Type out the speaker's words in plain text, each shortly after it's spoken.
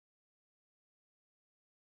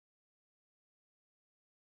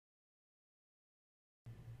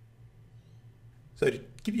So to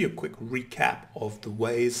give you a quick recap of the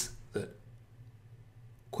ways that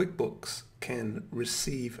QuickBooks can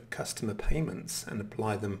receive customer payments and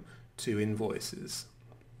apply them to invoices.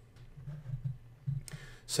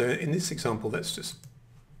 So in this example, I'm just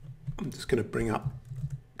going to bring up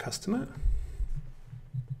customer,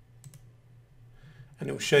 and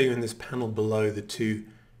it will show you in this panel below the two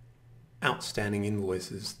outstanding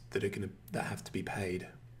invoices that have to be paid.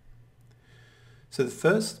 So the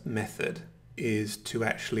first method is to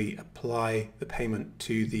actually apply the payment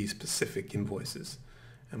to these specific invoices,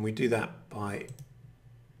 and we do that by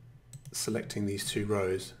selecting these two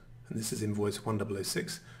rows, and this is invoice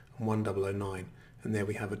 1006 and 1009, and there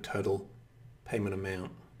we have a total payment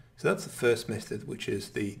amount. So that's the first method, which is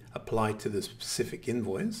the apply to the specific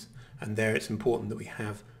invoice, and there it's important that we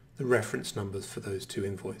have the reference numbers for those two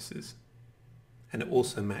invoices, and it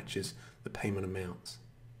also matches the payment amounts.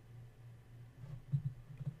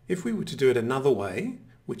 If we were to do it another way,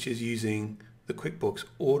 which is using the QuickBooks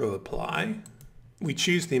auto apply, we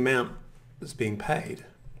choose the amount that's being paid,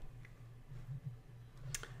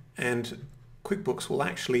 and QuickBooks will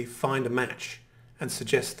actually find a match and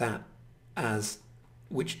suggest that as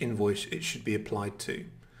which invoice it should be applied to.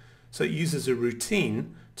 So it uses a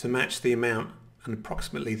routine to match the amount and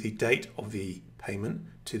approximately the date of the payment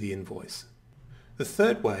to the invoice. The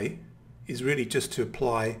third way is really just to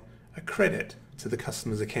apply a credit to the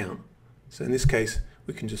customer's account. So in this case,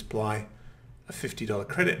 we can just apply a $50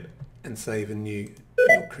 credit and save a new, and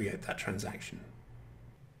it'll create that transaction.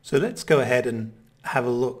 So let's go ahead and have a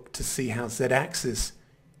look to see how Zed Axis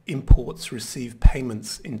imports received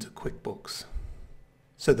payments into QuickBooks.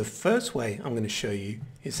 So the first way I'm going to show you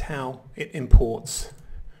is how it imports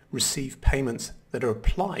received payments that are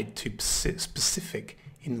applied to specific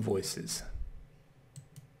invoices.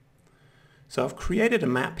 So I've created a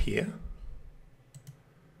map here.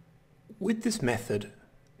 With this method,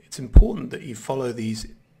 it's important that you follow these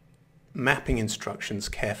mapping instructions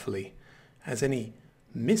carefully, as any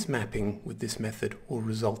mismapping with this method will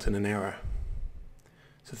result in an error.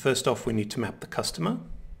 So first off, we need to map the customer.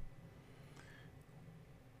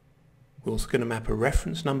 We're also going to map a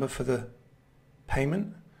reference number for the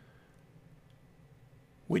payment,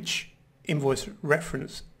 which invoice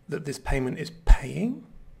reference that this payment is paying,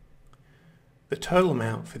 the total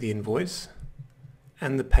amount for the invoice,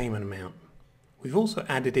 and the payment amount. We've also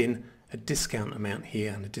added in a discount amount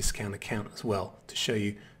here and a discount account as well to show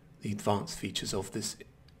you the advanced features of this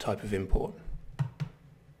type of import.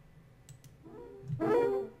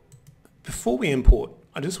 Before we import,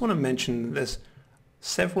 I just want to mention that there's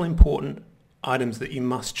several important items that you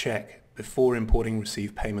must check before importing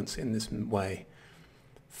received payments in this way.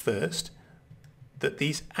 First, that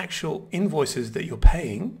these actual invoices that you're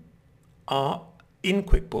paying are in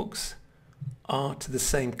QuickBooks are to the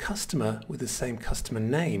same customer with the same customer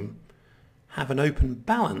name, have an open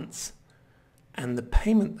balance, and the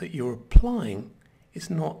payment that you're applying is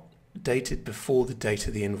not dated before the date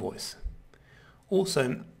of the invoice. Also,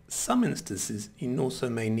 in some instances, you also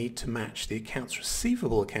may need to match the accounts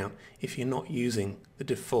receivable account if you're not using the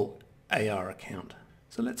default AR account.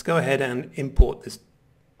 So let's go ahead and import this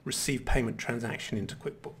received payment transaction into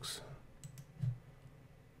QuickBooks.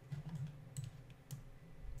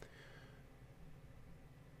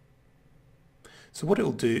 So what it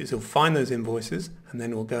will do is it'll find those invoices, and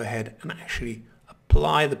then we'll go ahead and actually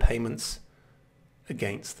apply the payments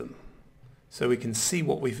against them. So we can see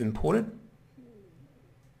what we've imported.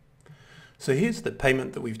 So here's the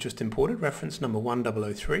payment that we've just imported, reference number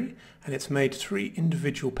 1003, and it's made 3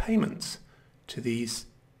 individual payments to these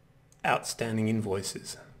outstanding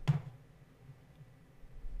invoices.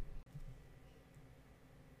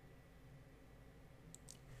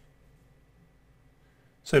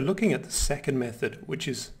 So looking at the second method, which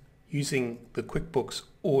is using the QuickBooks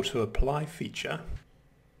Auto Apply feature,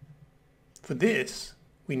 for this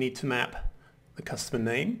we need to map the customer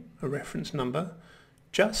name, a reference number,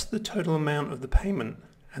 just the total amount of the payment,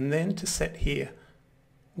 and then to set here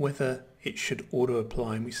whether it should auto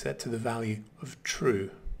apply, and we set to the value of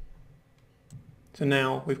true. So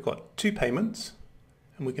now we've got 2 payments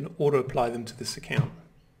and we can auto apply them to this account.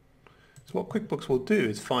 So what QuickBooks will do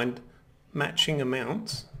is find matching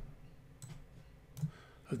amounts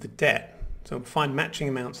of the debt. So find matching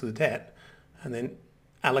amounts of the debt and then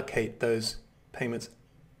allocate those payments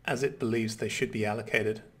as it believes they should be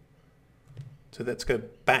allocated. So let's go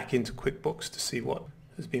back into QuickBooks to see what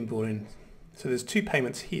has been brought in. So there's 2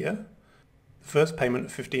 payments here. The first payment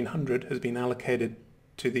of $1,500 has been allocated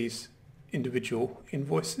to these individual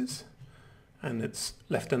invoices, and it's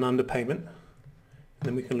left an underpayment. And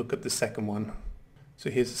then we can look at the second one. So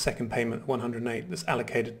here's the second payment, 108, that's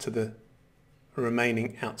allocated to the a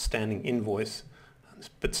remaining outstanding invoice,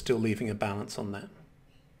 but still leaving a balance on that.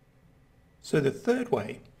 So the third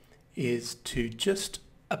way is to just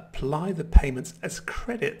apply the payments as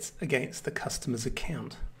credits against the customer's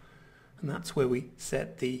account. And that's where we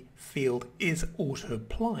set the field is auto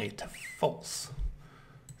apply to false.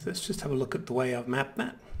 So let's just have a look at the way I've mapped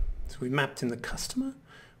that. So we've mapped in the customer.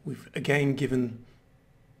 We've again given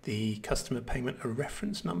the customer payment a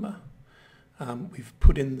reference number. We've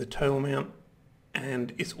put in the total amount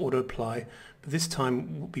and it's auto apply, but this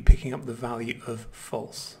time we'll be picking up the value of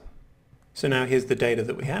false. So now here's the data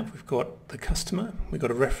that we have. We've got the customer, we've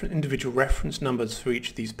got individual reference numbers for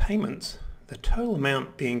each of these payments, the total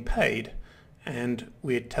amount being paid, and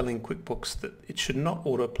we're telling QuickBooks that it should not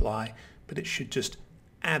auto apply, but it should just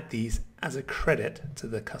add these as a credit to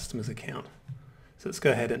the customer's account. So let's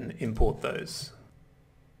go ahead and import those.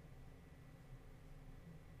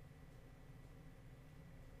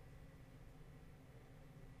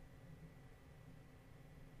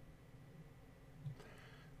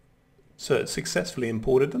 So it successfully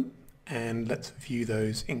imported them, and let's view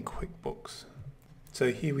those in QuickBooks.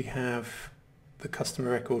 So here we have the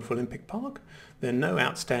customer record for Olympic Park. There are no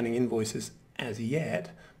outstanding invoices as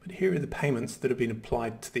yet, but here are the payments that have been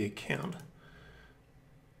applied to the account.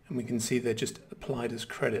 And we can see they're just applied as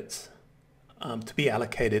credits to be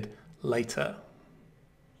allocated later.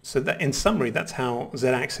 So that, in summary, that's how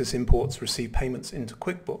Zed Axis imports receive payments into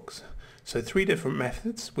QuickBooks. So 3 different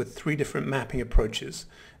methods with 3 different mapping approaches.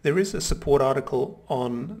 There is a support article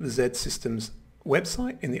on the Zed Systems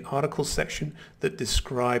website in the articles section that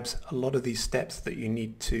describes a lot of these steps that you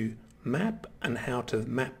need to map and how to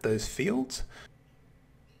map those fields.